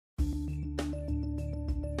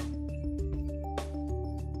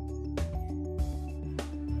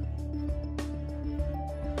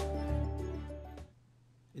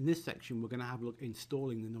this section we're going to have a look at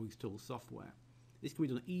installing the Noisetools software. This can be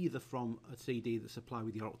done either from a CD that's supplied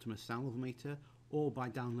with your Optimus sound level meter or by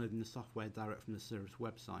downloading the software direct from the Cirrus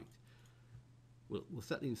website. We'll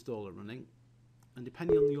set the installer running, and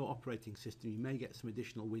depending on your operating system you may get some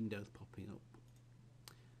additional windows popping up.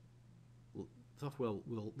 Software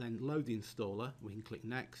will then load the installer. We can click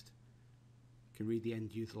next, you can read the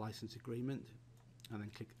end user license agreement and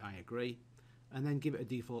then click I agree, and then give it a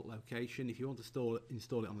default location. If you want to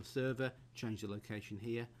install it on the server, change the location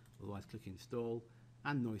here, otherwise click install,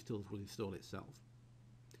 and Noisetools will install itself.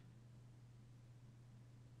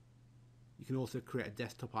 You can also create a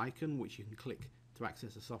desktop icon which you can click to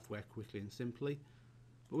access the software quickly and simply,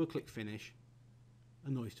 but we'll click finish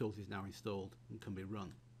and Noisetools is now installed and can be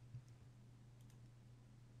run.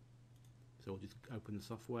 So we'll just open the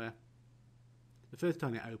software. The first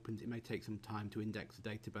time it opens it may take some time to index the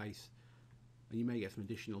database and you may get some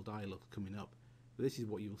additional dialogue coming up, but this is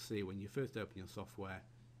what you'll see when you first open your software.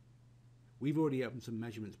 We've already opened some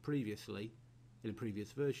measurements previously in a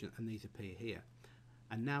previous version and these appear here,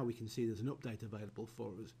 and now we can see there's an update available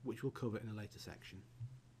for us which we'll cover in a later section.